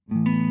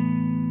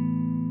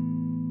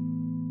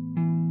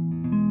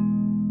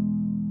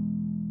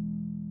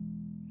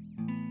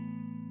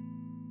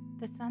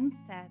sun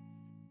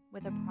sets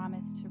with a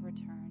promise to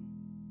return.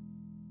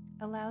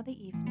 Allow the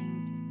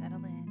evening to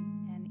settle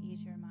in and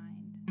ease your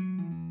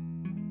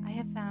mind. I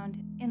have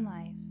found in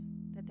life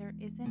that there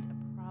isn't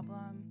a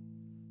problem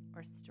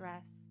or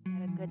stress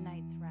that a good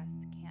night's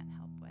rest can't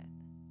help with.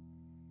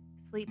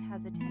 Sleep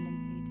has a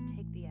tendency to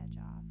take the edge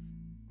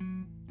off.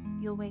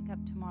 You'll wake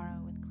up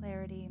tomorrow with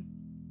clarity,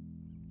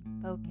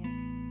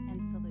 focus,